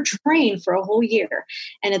had her train for a whole year.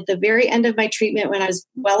 And at the very end of my treatment, when I was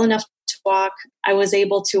well enough to walk, I was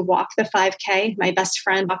able to walk the 5K. My best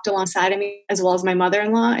friend walked alongside of me, as well as my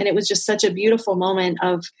mother-in-law. And it was just such a beautiful moment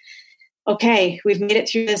of, okay, we've made it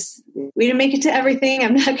through this. We didn't make it to everything.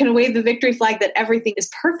 I'm not going to wave the victory flag that everything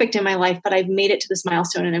is perfect in my life, but I've made it to this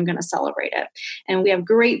milestone and I'm going to celebrate it. And we have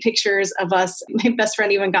great pictures of us. My best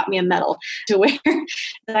friend even got me a medal to wear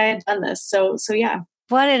that I had done this. So yeah.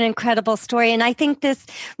 What an incredible story. And I think this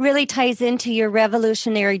really ties into your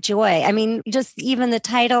revolutionary joy. I mean, just even the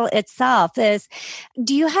title itself is,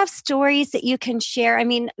 do you have stories that you can share? I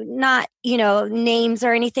mean, not, names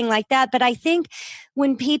or anything like that, but I think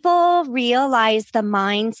when people realize the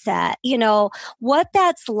mindset, what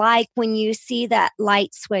that's like when you see that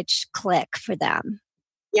light switch click for them.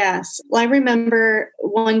 Yes. Well, I remember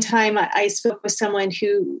one time I spoke with someone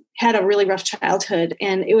who had a really rough childhood,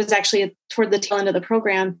 and it was actually toward the tail end of the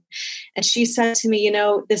program. And she said to me,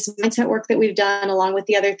 this mindset work that we've done, along with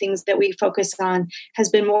the other things that we focus on, has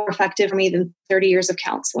been more effective for me than 30 years of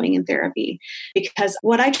counseling and therapy. Because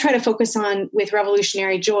what I try to focus on with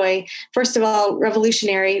Revolutionary Joy, first of all,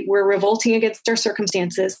 revolutionary, we're revolting against our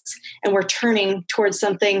circumstances and we're turning towards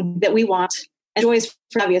something that we want. And joy is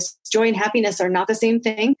obvious. Joy and happiness are not the same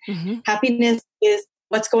thing. Happiness is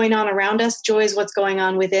what's going on around us. Joy is what's going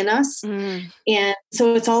on within us. And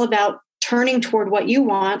so it's all about turning toward what you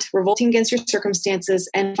want, revolting against your circumstances,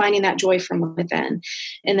 and finding that joy from within,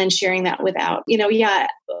 and then sharing that without. A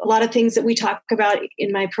lot of things that we talk about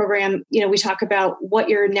in my program, we talk about what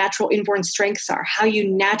your natural inborn strengths are, how you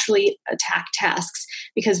naturally attack tasks.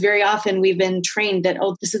 because very often we've been trained that,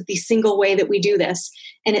 oh, this is the single way that we do this.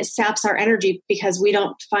 And it saps our energy because we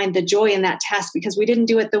don't find the joy in that task because we didn't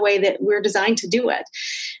do it the way that we're designed to do it.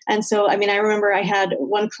 And so, I mean, I remember I had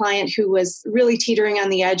one client who was really teetering on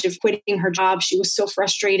the edge of quitting her job. She was so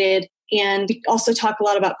frustrated. And we also talk a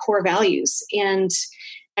lot about core values. And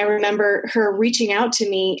I remember her reaching out to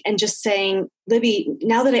me and just saying, Libby,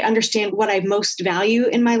 now that I understand what I most value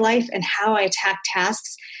in my life and how I attack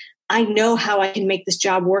tasks, I know how I can make this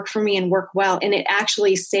job work for me and work well. And it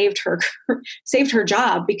actually saved her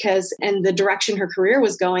job and the direction her career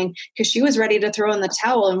was going, because she was ready to throw in the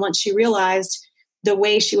towel. And once she realized the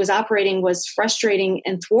way she was operating was frustrating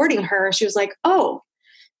and thwarting her, she was like, oh,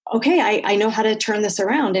 okay, I know how to turn this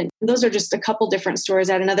around. And those are just a couple different stories.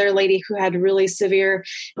 I had another lady who had really severe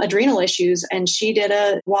adrenal issues, and she did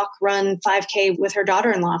a walk, run 5K with her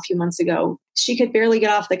daughter-in-law a few months ago. She could barely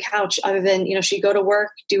get off the couch other than, she'd go to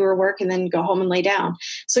work, do her work, and then go home and lay down.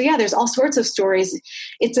 So yeah, there's all sorts of stories.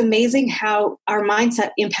 It's amazing how our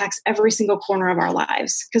mindset impacts every single corner of our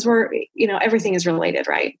lives because everything is related,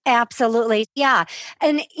 right? Absolutely. Yeah.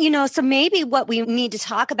 And, so maybe what we need to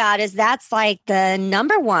talk about is that's like the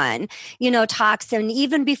number one, toxin,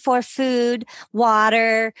 even before food,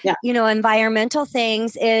 water, environmental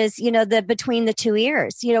things is, the between the two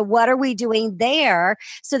ears. What are we doing there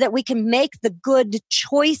so that we can make the good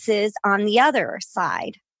choices on the other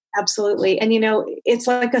side? Absolutely. And, it's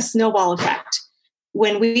like a snowball effect.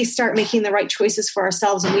 When we start making the right choices for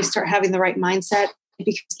ourselves and we start having the right mindset, it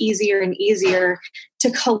becomes easier and easier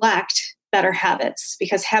to collect better habits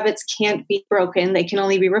because habits can't be broken. They can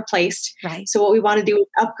only be replaced. Right. So what we want to do is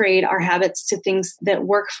upgrade our habits to things that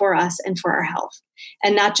work for us and for our health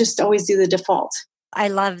and not just always do the default. I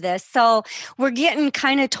love this. So we're getting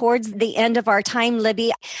kind of towards the end of our time,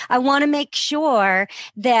 Libby. I want to make sure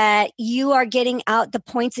that you are getting out the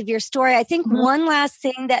points of your story. I think one last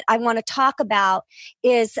thing that I want to talk about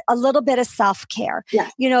is a little bit of self-care. Yeah.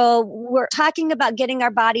 We're talking about getting our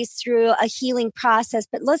bodies through a healing process,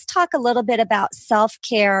 but let's talk a little bit about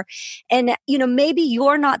self-care. And, maybe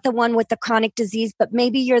you're not the one with the chronic disease, but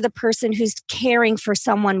maybe you're the person who's caring for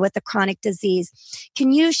someone with a chronic disease.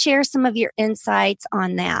 Can you share some of your insights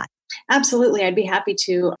on that? Absolutely. I'd be happy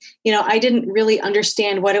to. I didn't really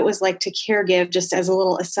understand what it was like to caregive, just as a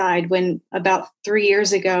little aside, when about 3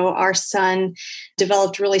 years ago, our son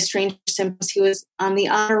developed really strange symptoms. He was on the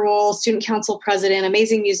honor roll, student council president,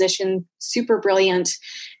 amazing musician, super brilliant.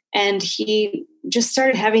 And he just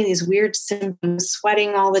started having these weird symptoms,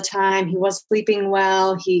 sweating all the time. He wasn't sleeping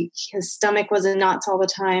well. His stomach was in knots all the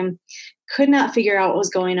time. Could not figure out what was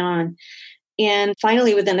going on. And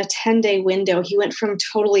finally, within a 10-day window, he went from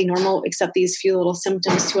totally normal, except these few little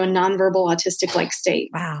symptoms, to a nonverbal autistic-like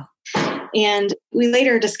state. Wow. And we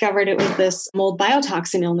later discovered it was this mold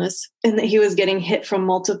biotoxin illness and that he was getting hit from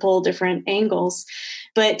multiple different angles.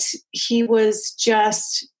 But he was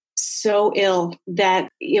just so ill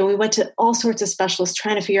that, we went to all sorts of specialists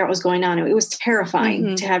trying to figure out what was going on. It was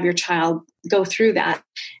terrifying to have your child go through that.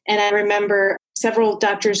 And I remember several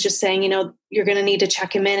doctors just saying, you're going to need to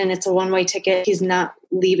check him in and it's a one-way ticket. He's not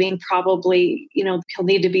leaving probably, he'll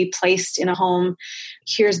need to be placed in a home.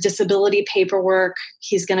 Here's disability paperwork.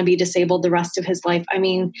 He's going to be disabled the rest of his life. I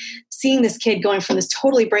mean, seeing this kid going from this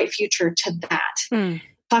totally bright future to that,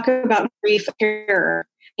 talk about grief, terror.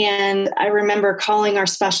 And I remember calling our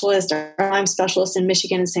specialist, our Lyme specialist in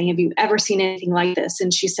Michigan, and saying, have you ever seen anything like this?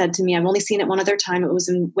 And she said to me, I've only seen it one other time. It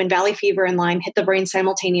was when valley fever and Lyme hit the brain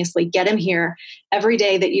simultaneously. Get him here. Every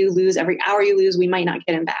day that you lose, every hour you lose, we might not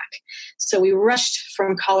get him back. So we rushed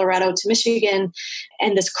from Colorado to Michigan,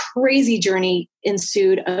 and this crazy journey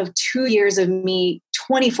ensued of 2 years of me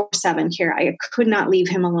 24/7 care. I could not leave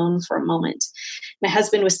him alone for a moment. My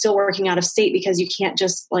husband was still working out of state because you can't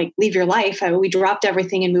just leave your life. We dropped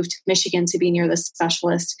everything and moved to Michigan to be near the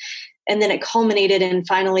specialist. And then it culminated in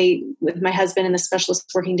finally with my husband and the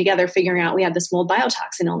specialist working together, figuring out we had this mold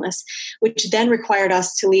biotoxin illness, which then required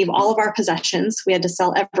us to leave all of our possessions. We had to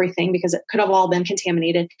sell everything because it could have all been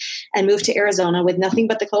contaminated and move to Arizona with nothing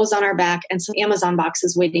but the clothes on our back and some Amazon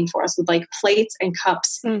boxes waiting for us with plates and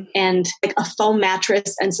cups and a foam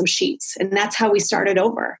mattress and some sheets. And that's how we started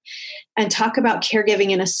over. And talk about caregiving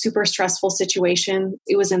in a super stressful situation.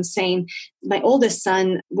 It was insane. My oldest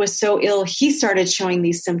son was so ill, he started showing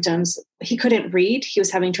these symptoms. He couldn't read. He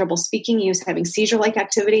was having trouble speaking. He was having seizure-like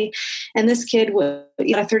activity. And this kid was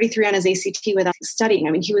a 33 on his ACT without studying.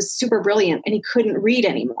 I mean, he was super brilliant and he couldn't read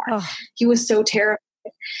anymore. Oh. He was so terrified.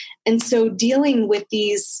 And so dealing with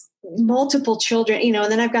these multiple children,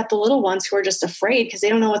 and then I've got the little ones who are just afraid because they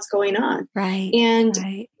don't know what's going on. Right. And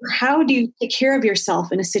right. how do you take care of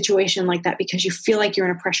yourself in a situation like that because you feel like you're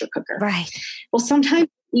in a pressure cooker? Right. Well, sometimes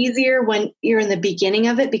it's easier when you're in the beginning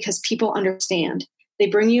of it because people understand. They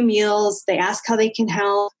bring you meals. They ask how they can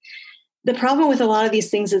help. The problem with a lot of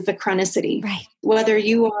these things is the chronicity. Right. Whether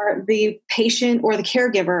you are the patient or the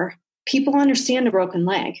caregiver, people understand a broken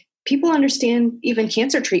leg. People understand even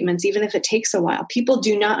cancer treatments, even if it takes a while. People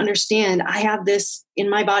do not understand, I have this in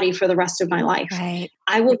my body for the rest of my life. Right.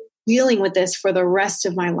 I will be dealing with this for the rest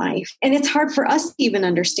of my life. And it's hard for us to even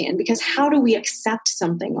understand because how do we accept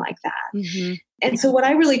something like that? Mm-hmm. And so what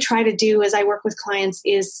I really try to do as I work with clients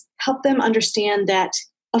is help them understand that,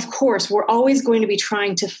 of course, we're always going to be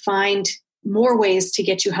trying to find more ways to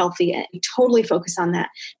get you healthy and totally focus on that.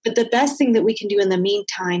 But the best thing that we can do in the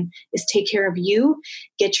meantime is take care of you,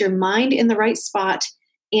 get your mind in the right spot,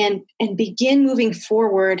 and begin moving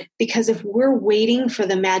forward. Because if we're waiting for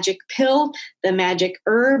the magic pill, the magic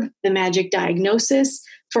herb, the magic diagnosis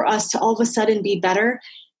for us to all of a sudden be better,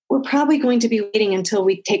 we're probably going to be waiting until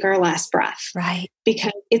we take our last breath. Right.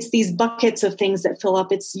 Because it's these buckets of things that fill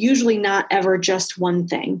up. It's usually not ever just one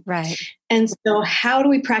thing. Right. And so how do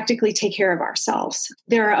we practically take care of ourselves?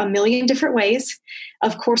 There are a million different ways.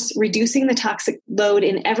 Of course, reducing the toxic load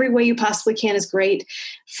in every way you possibly can is great.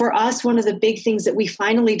 For us, one of the big things that we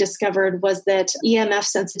finally discovered was that EMF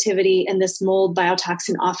sensitivity and this mold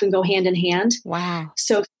biotoxin often go hand in hand. Wow.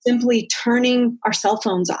 So simply turning our cell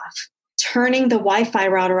phones off, turning the Wi-Fi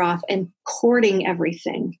router off, and cording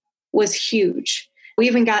everything was huge. We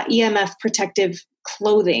even got EMF protective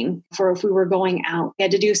clothing for if we were going out. We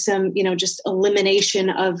had to do some, just elimination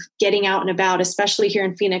of getting out and about, especially here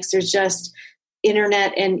in Phoenix. There's just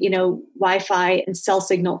internet and, Wi-Fi and cell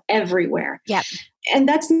signal everywhere. Yep. And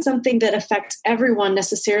that's not something that affects everyone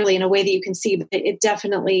necessarily in a way that you can see, but it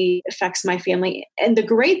definitely affects my family. And the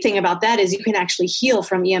great thing about that is you can actually heal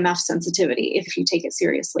from EMF sensitivity if you take it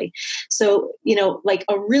seriously. So, like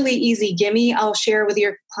a really easy gimme I'll share with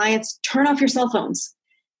your clients, turn off your cell phones.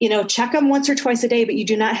 Check them once or twice a day, but you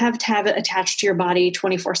do not have to have it attached to your body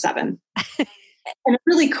 24/7. And a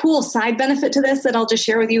really cool side benefit to this that I'll just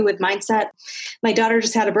share with you with mindset. My daughter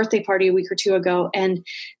just had a birthday party a week or two ago. And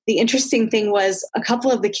the interesting thing was a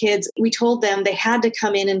couple of the kids, we told them they had to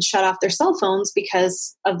come in and shut off their cell phones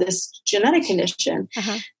because of this genetic condition.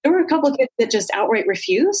 Uh-huh. There were a couple of kids that just outright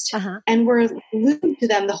refused and were glued to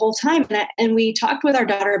them the whole time. And we talked with our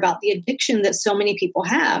daughter about the addiction that so many people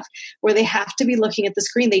have, where they have to be looking at the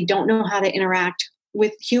screen. They don't know how to interact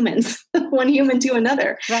with humans, one human to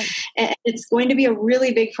another. Right. And it's going to be a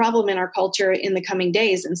really big problem in our culture in the coming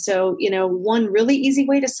days. And so, one really easy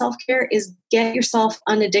way to self-care is get yourself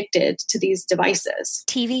unaddicted to these devices.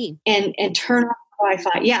 TV. And turn off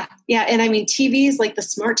Wi-Fi. Yeah. Yeah. And I mean, TVs, like the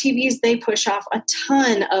smart TVs, they push off a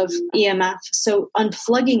ton of EMF. So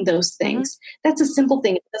unplugging those things, that's a simple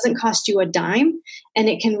thing. It doesn't cost you a dime and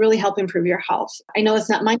it can really help improve your health. I know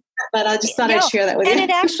it's not mine, but I just thought I'd share that with you. And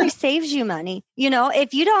it actually saves you money.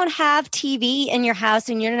 If you don't have TV in your house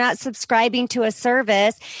and you're not subscribing to a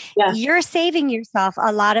service, you're saving yourself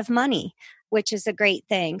a lot of money, which is a great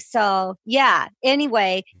thing. So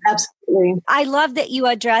anyway. Absolutely. I love that you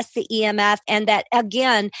address the EMF and that,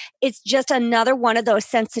 again, it's just another one of those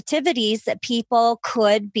sensitivities that people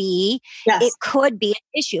could be, it could be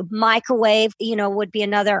an issue. Microwave, would be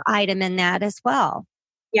another item in that as well.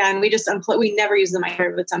 Yeah. And we just unplug. We never use the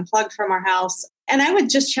microwave. It's unplugged from our house. And I would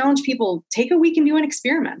just challenge people, take a week and do an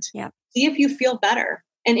experiment. Yeah. See if you feel better.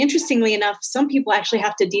 And interestingly enough, some people actually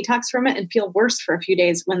have to detox from it and feel worse for a few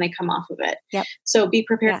days when they come off of it. Yep. So be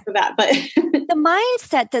prepared for that. But the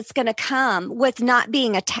mindset that's going to come with not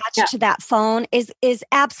being attached to that phone is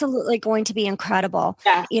absolutely going to be incredible.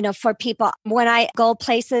 Yeah. For people, when I go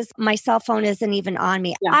places, my cell phone isn't even on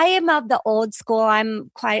me. Yeah. I am of the old school.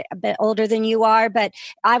 I'm quite a bit older than you are, but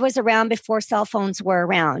I was around before cell phones were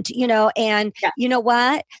around, and you know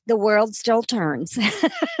what? The world still turns.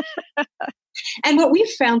 And what we've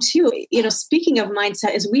found too, speaking of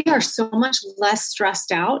mindset, is we are so much less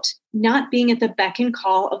stressed out not being at the beck and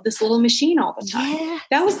call of this little machine all the time. Yeah.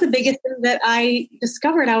 That was the biggest thing that I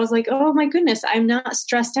discovered. I was like, oh my goodness, I'm not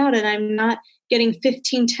stressed out and I'm not getting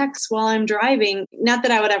 15 texts while I'm driving. Not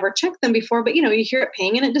that I would ever check them before, but you hear it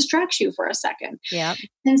ping and it distracts you for a second. Yeah.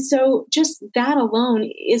 And so just that alone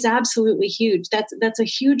is absolutely huge. That's a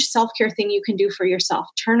huge self-care thing you can do for yourself.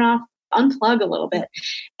 Turn off unplug a little bit.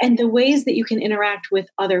 And the ways that you can interact with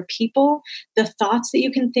other people, the thoughts that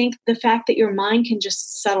you can think, the fact that your mind can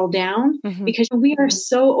just settle down, because we are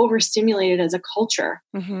so overstimulated as a culture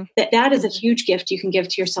that is a huge gift you can give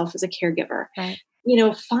to yourself as a caregiver. Right.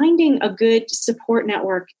 Finding a good support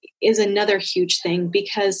network is another huge thing,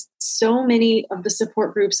 because so many of the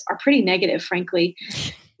support groups are pretty negative, frankly.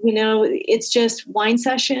 It's just wine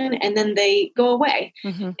session and then they go away.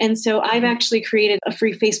 And so I've actually created a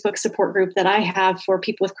free Facebook support group that I have for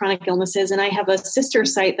people with chronic illnesses. And I have a sister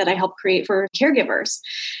site that I help create for caregivers,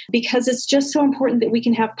 because it's just so important that we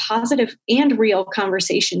can have positive and real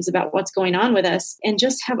conversations about what's going on with us and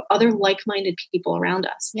just have other like-minded people around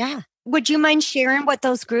us. Yeah. Would you mind sharing what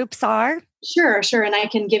those groups are? Sure. And I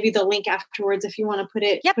can give you the link afterwards if you want to put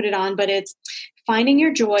it on. But it's Finding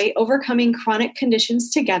Your Joy, Overcoming Chronic Conditions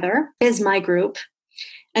Together is my group.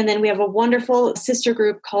 And then we have a wonderful sister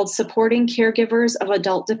group called Supporting Caregivers of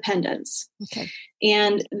Adult Dependents. Okay.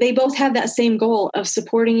 And they both have that same goal of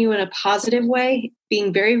supporting you in a positive way,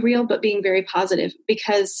 being very real, but being very positive.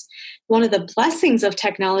 Because one of the blessings of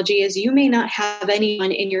technology is you may not have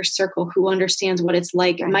anyone in your circle who understands what it's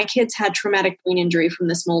like. Right. My kids had traumatic brain injury from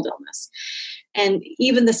this mold illness. And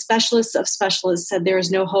even the specialists of specialists said there is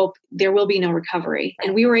no hope, there will be no recovery.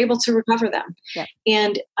 And we were able to recover them. Yeah.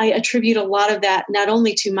 And I attribute a lot of that not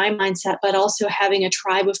only to my mindset, but also having a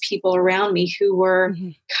tribe of people around me who were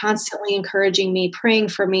constantly encouraging me, praying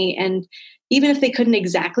for me. And even if they couldn't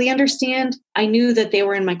exactly understand, I knew that they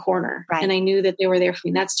were in my corner. Right. And I knew that they were there for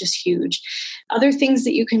me. That's just huge. Other things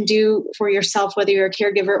that you can do for yourself, whether you're a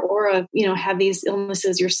caregiver or have these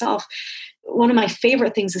illnesses yourself. One of my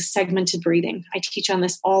favorite things is segmented breathing. I teach on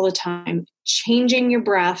this all the time. Changing your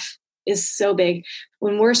breath is so big.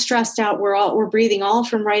 When we're stressed out, we're breathing all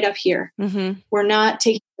from right up here. We're not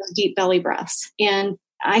taking those deep belly breaths. And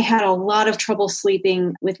I had a lot of trouble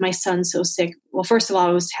sleeping with my son so sick. Well, first of all,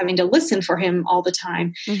 I was having to listen for him all the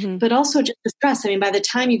time, but also just the stress. I mean, by the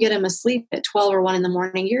time you get him asleep at 12 or 1 in the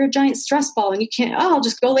morning, you're a giant stress ball and you can't, I'll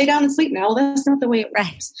just go lay down and sleep now. Well, that's not the way it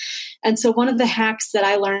works. And so one of the hacks that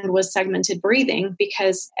I learned was segmented breathing,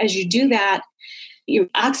 because as you do that, you're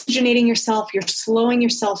oxygenating yourself, you're slowing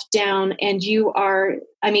yourself down, and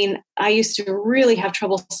I used to really have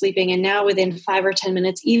trouble sleeping. And now within 5 or 10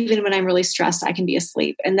 minutes, even when I'm really stressed, I can be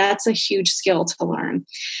asleep. And that's a huge skill to learn.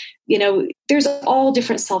 There's all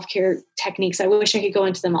different self-care techniques. I wish I could go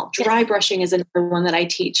into them all. Dry brushing is another one that I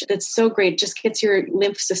teach. That's so great. Just gets your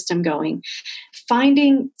lymph system going.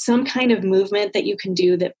 Finding some kind of movement that you can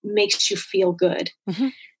do that makes you feel good.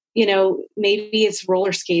 Maybe it's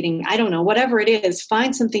roller skating. I don't know, whatever it is,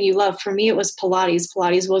 find something you love. For me, it was Pilates.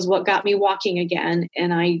 Pilates was what got me walking again.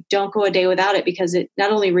 And I don't go a day without it, because it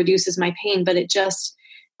not only reduces my pain, but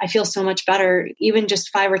I feel so much better. Even just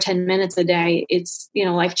 5 or 10 minutes a day, it's,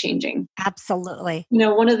 life-changing. Absolutely.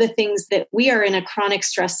 One of the things that we are in a chronic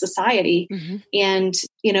stress society, and,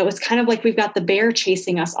 it's kind of like we've got the bear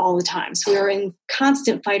chasing us all the time. So we're in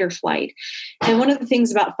constant fight or flight. And one of the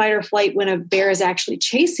things about fight or flight when a bear is actually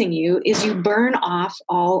chasing you is you burn off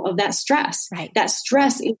all of that stress. Right. That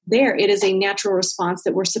stress is there. It is a natural response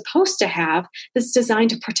that we're supposed to have that's designed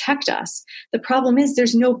to protect us. The problem is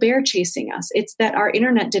there's no bear chasing us. It's that our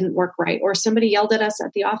internet didn't work right, or somebody yelled at us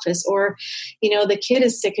at the office, or, the kid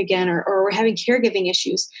is sick again, or we're having caregiving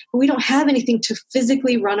issues. But we don't have anything to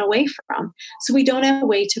physically run away from. So we don't have a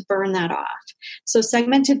way to burn that off. So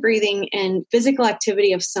segmented breathing and physical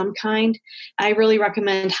activity of some kind, I really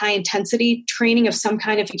recommend high intensity training of some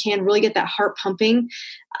kind if you can really get that heart pumping.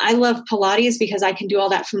 I love Pilates because I can do all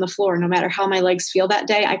that from the floor. No matter how my legs feel that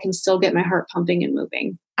day, I can still get my heart pumping and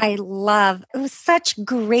moving. It was such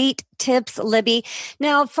great tips, Libby.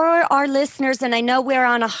 Now, for our listeners, and I know we're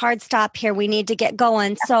on a hard stop here, we need to get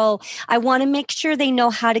going. So I want to make sure they know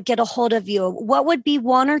how to get a hold of you. What would be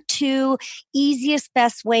 1 or 2 easiest,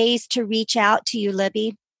 best ways to reach out to you,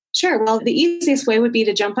 Libby? Sure. Well, the easiest way would be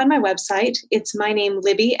to jump on my website. It's my name,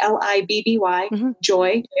 Libby, Libby,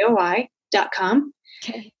 joy.com.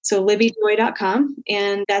 Okay. So libbyjoy.com.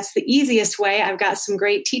 And that's the easiest way. I've got some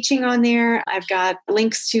great teaching on there. I've got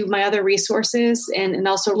links to my other resources and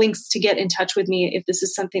also links to get in touch with me if this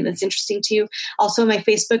is something that's interesting to you. Also, my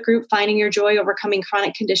Facebook group, Finding Your Joy, Overcoming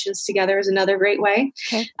Chronic Conditions Together, is another great way.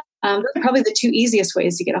 Okay. Those are probably the 2 easiest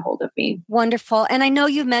ways to get a hold of me. Wonderful. And I know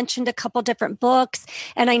you mentioned a couple different books,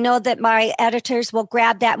 and I know that my editors will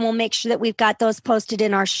grab that and we'll make sure that we've got those posted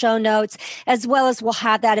in our show notes, as well as we'll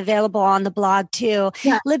have that available on the blog too.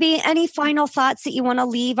 Yeah. Libby, any final thoughts that you want to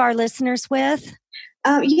leave our listeners with?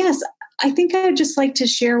 Yes. I think I would just like to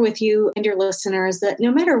share with you and your listeners that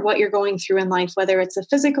no matter what you're going through in life, whether it's a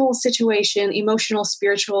physical situation, emotional,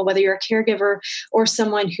 spiritual, whether you're a caregiver or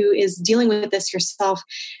someone who is dealing with this yourself,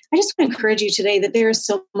 I just want to encourage you today that there is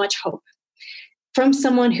so much hope. From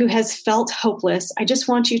someone who has felt hopeless, I just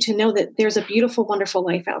want you to know that there's a beautiful, wonderful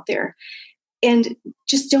life out there. And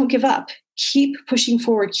just don't give up. Keep pushing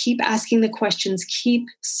forward. Keep asking the questions. Keep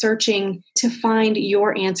searching to find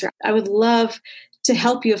your answer. I would love to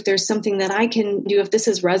help you if there's something that I can do. If this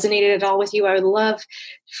has resonated at all with you, I would love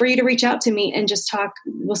for you to reach out to me and just talk.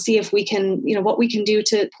 We'll see if we can, what we can do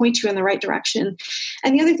to point you in the right direction.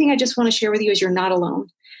 And the other thing I just want to share with you is you're not alone.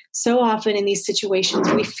 So often in these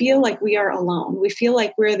situations, we feel like we are alone. We feel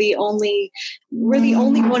like we're the only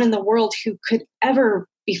one in the world who could ever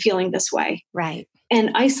be feeling this way. Right.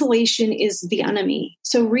 And isolation is the enemy.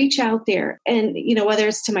 So reach out there and, whether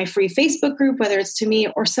it's to my free Facebook group, whether it's to me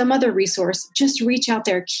or some other resource, just reach out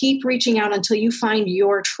there. Keep reaching out until you find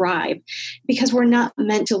your tribe, because we're not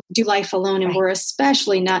meant to do life alone. And we're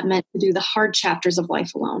especially not meant to do the hard chapters of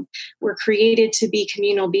life alone. We're created to be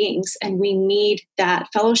communal beings, and we need that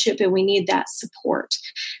fellowship and we need that support.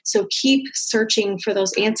 So keep searching for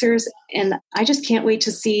those answers. And I just can't wait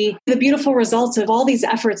to see the beautiful results of all these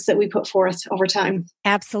efforts that we put forth over time.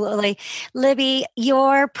 Absolutely. Libby,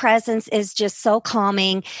 your presence is just so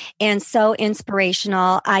calming and so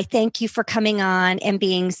inspirational. I thank you for coming on and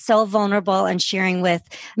being so vulnerable and sharing with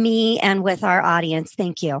me and with our audience.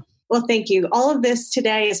 Thank you. Well, thank you. All of this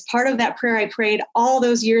today is part of that prayer I prayed all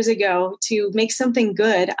those years ago to make something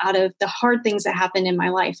good out of the hard things that happened in my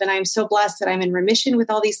life. And I'm so blessed that I'm in remission with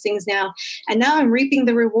all these things now. And now I'm reaping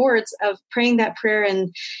the rewards of praying that prayer.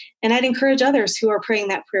 And I'd encourage others who are praying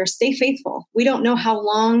that prayer, stay faithful. We don't know how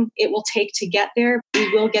long it will take to get there. We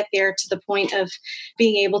will get there to the point of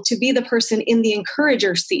being able to be the person in the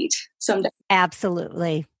encourager seat someday.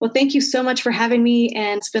 Absolutely. Well, thank you so much for having me.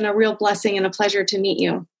 And it's been a real blessing and a pleasure to meet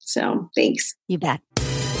you. So thanks. You bet.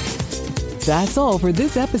 That's all for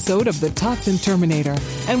this episode of The Toxin Terminator,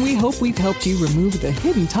 and we hope we've helped you remove the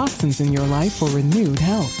hidden toxins in your life for renewed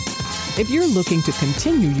health. If you're looking to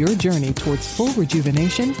continue your journey towards full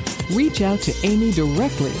rejuvenation, reach out to Amy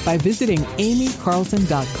directly by visiting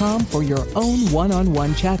amycarlson.com for your own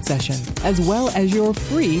one-on-one chat session, as well as your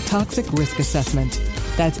free toxic risk assessment.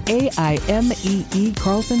 That's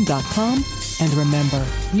AIMEEcarlson.com. And remember,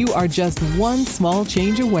 you are just one small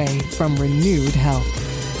change away from renewed health.